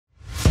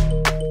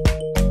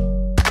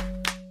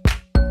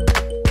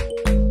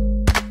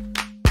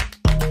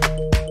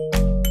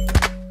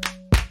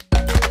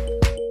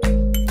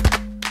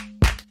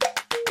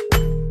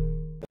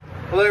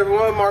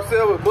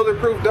Marcel with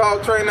Bulletproof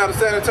Dog Training out of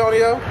San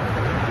Antonio.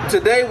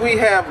 Today we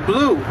have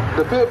Bleu,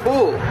 the pit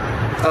bull.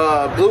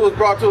 Bleu was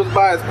brought to us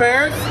by his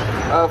parents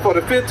for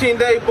the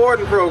 15-day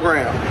boarding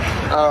program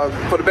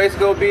for the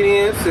basic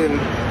obedience and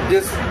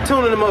just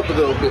tuning him up a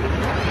little bit.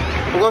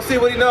 We're gonna see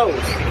what he knows.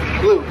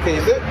 Bleu, can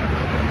you sit?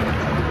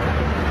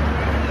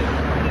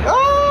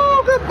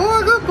 Oh, good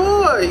boy, good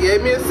boy. He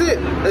gave me a sit.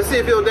 Let's see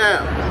if he'll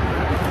down.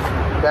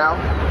 Down.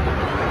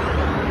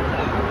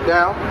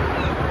 Down.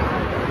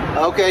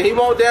 Okay, he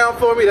won't down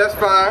for me, that's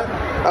fine.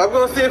 I'm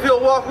gonna see if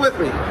he'll walk with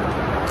me.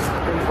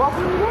 Can you walk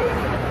with me, buddy?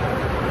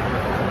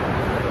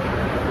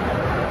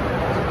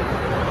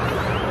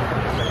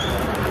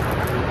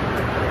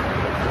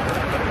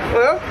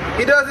 Well,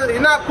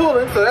 he's not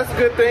pulling, so that's a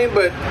good thing,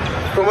 but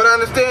from what I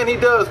understand, he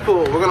does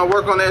pull. We're gonna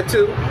work on that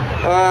too.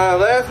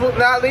 Last but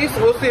not least,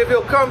 we'll see if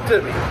he'll come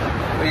to me.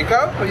 Will you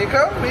come? Will you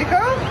come? Will you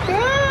come?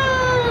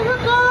 Yeah,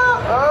 good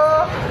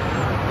job.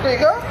 Here you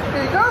go.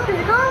 Here you go. Here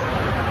you go.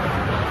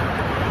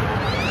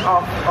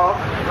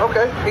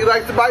 Okay. He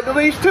likes to bite the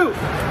leash too.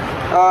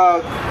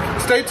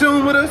 Stay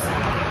tuned with us.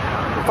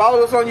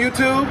 Follow us on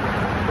YouTube.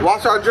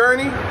 Watch our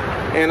journey,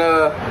 and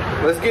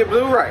let's get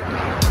Bleu right.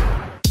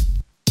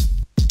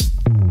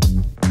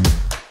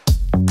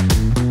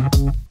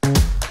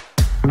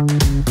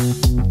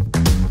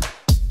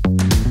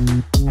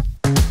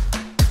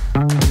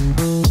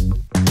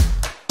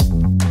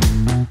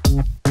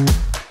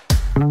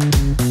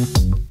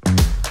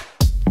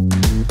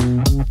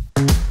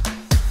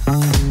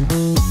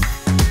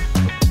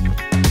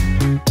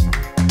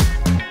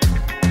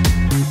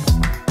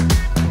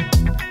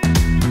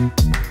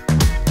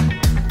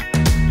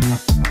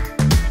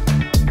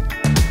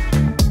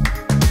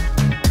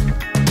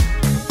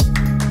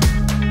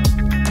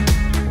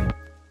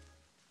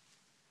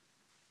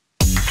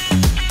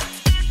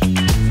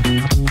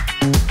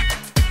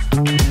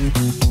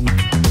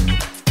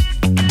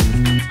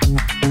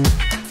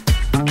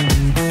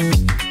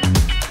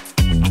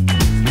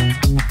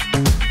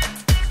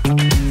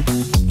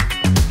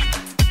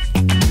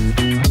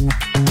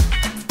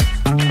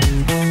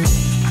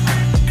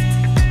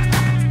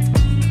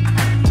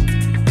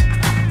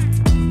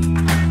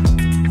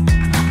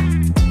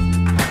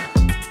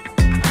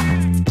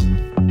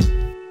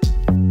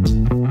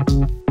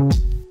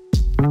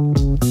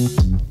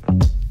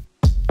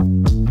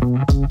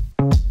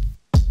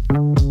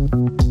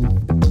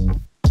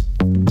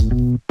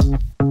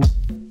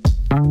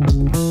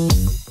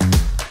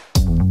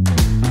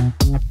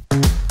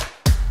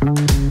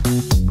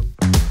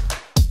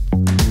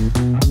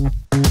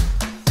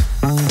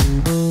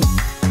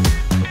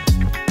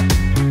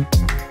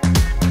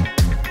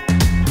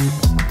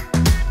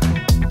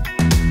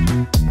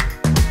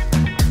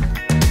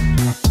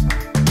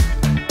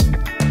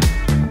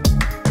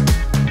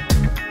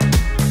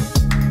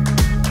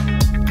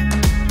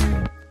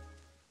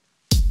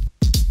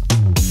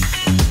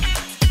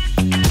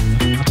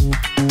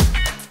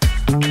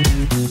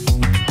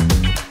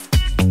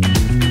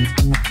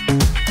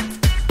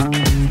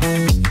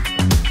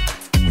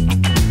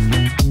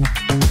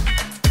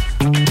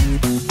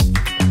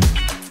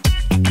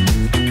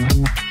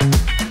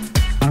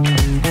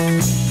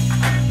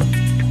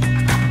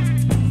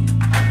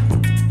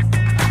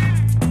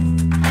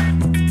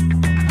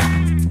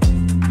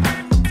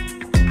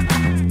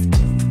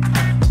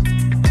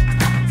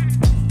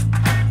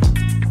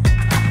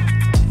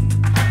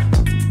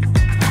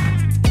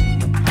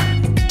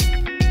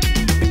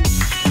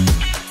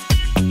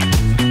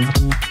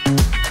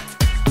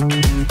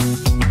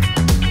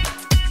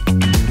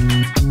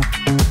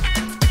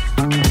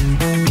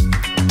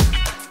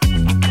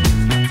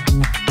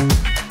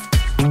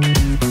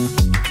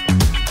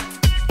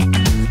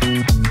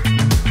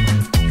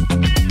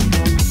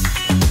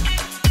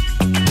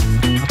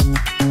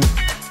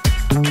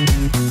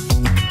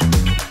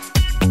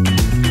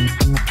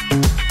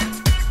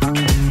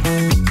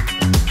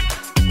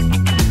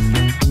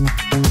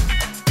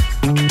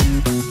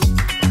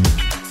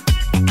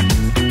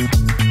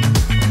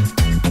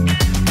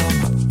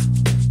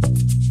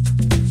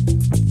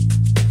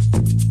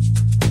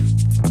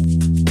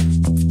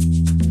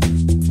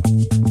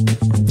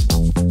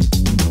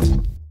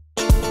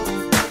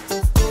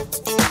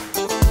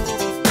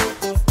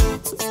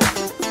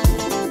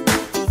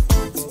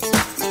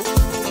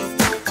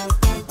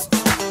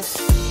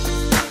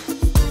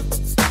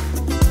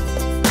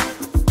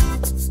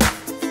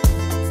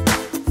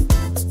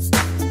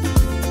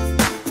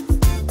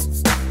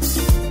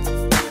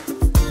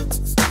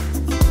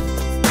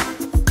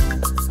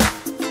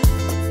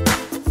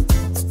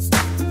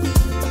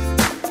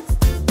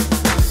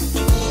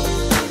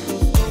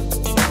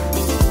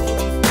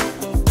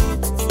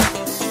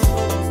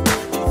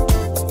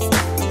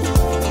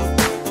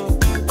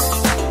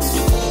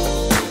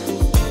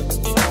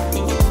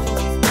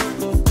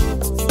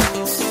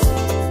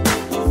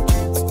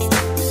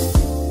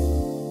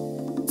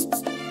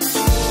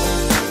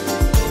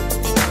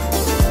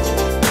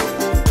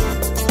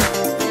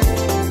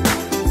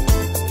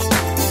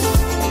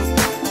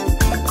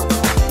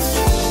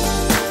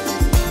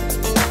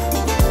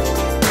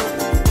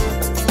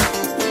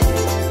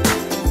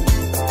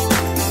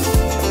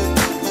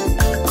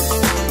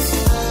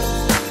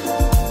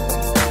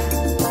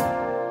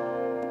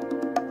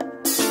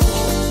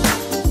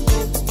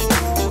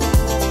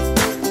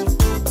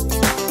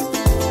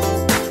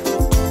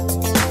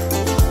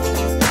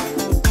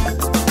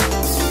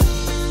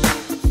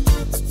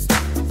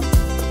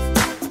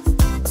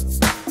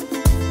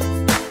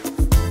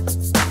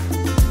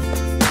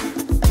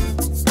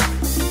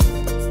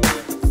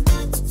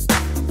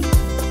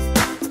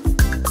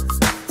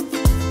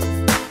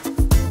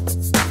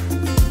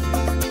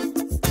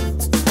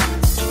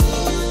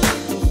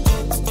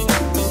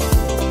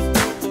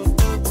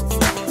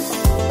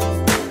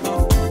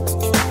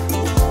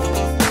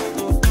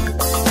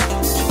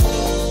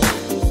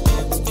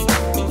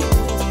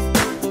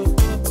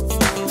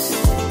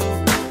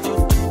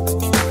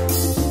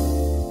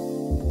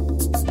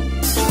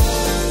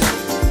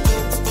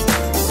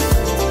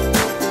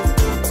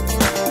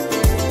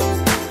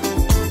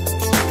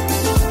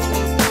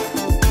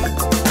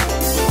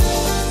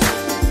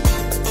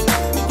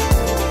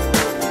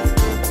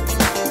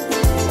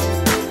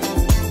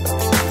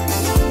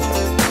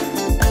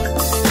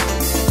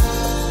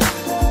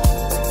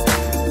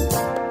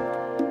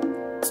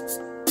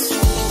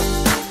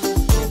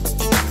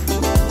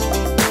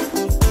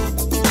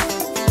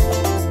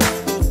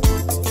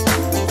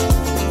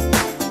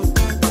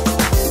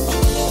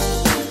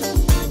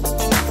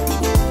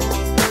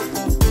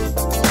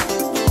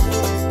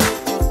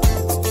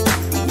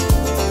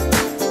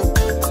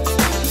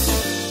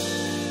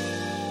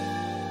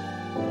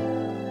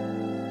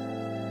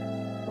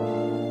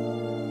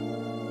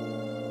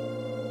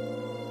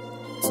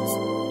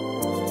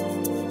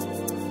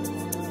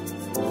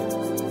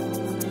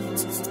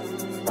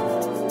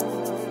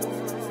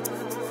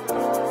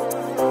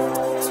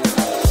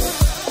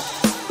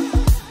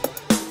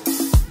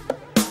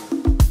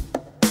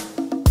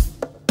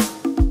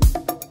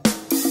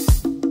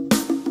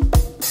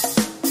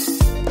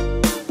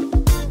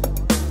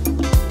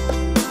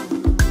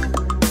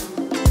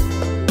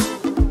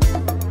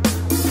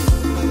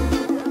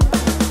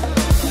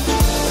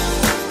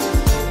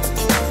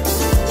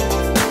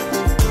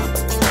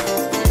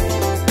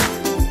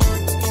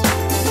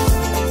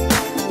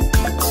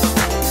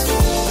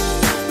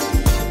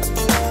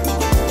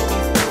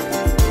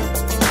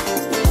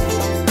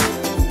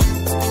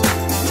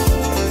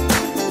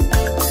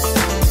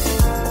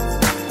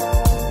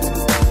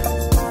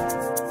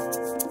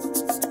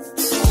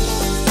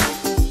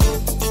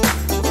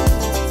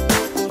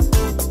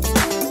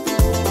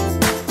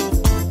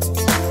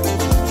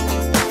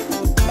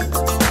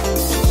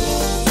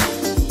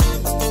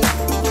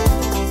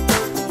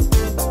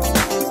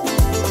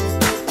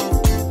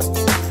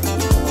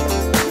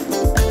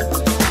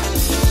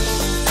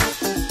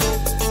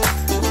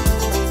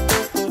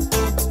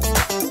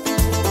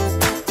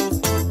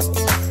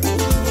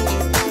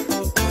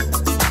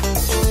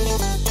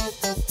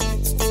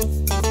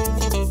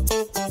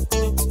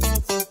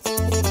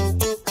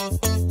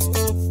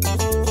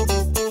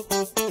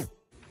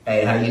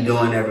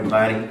 doing,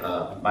 everybody?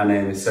 My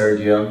name is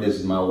Sergio. This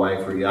is my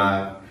wife,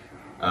 Riyadh.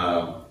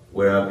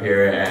 We're up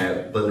here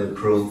at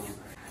Bulletproof,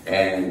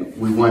 and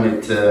we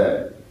wanted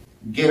to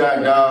get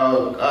our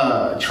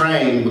dog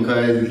trained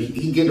because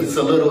he gets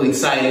a little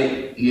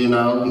excited. You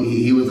know,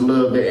 he was a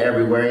little bit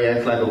everywhere. He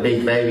acts like a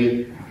big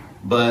baby.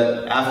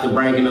 But after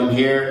bringing him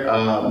here,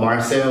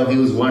 Marcel, he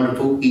was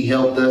wonderful. He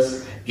helped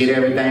us get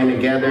everything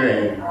together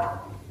and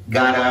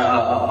got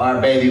our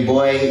baby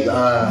boy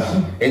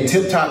in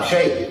tip-top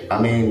shape.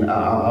 I mean,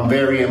 I'm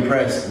very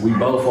impressed. We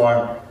both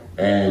are,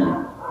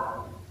 and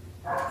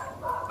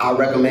I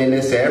recommend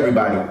this to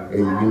everybody.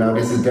 You know,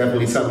 this is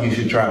definitely something you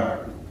should try.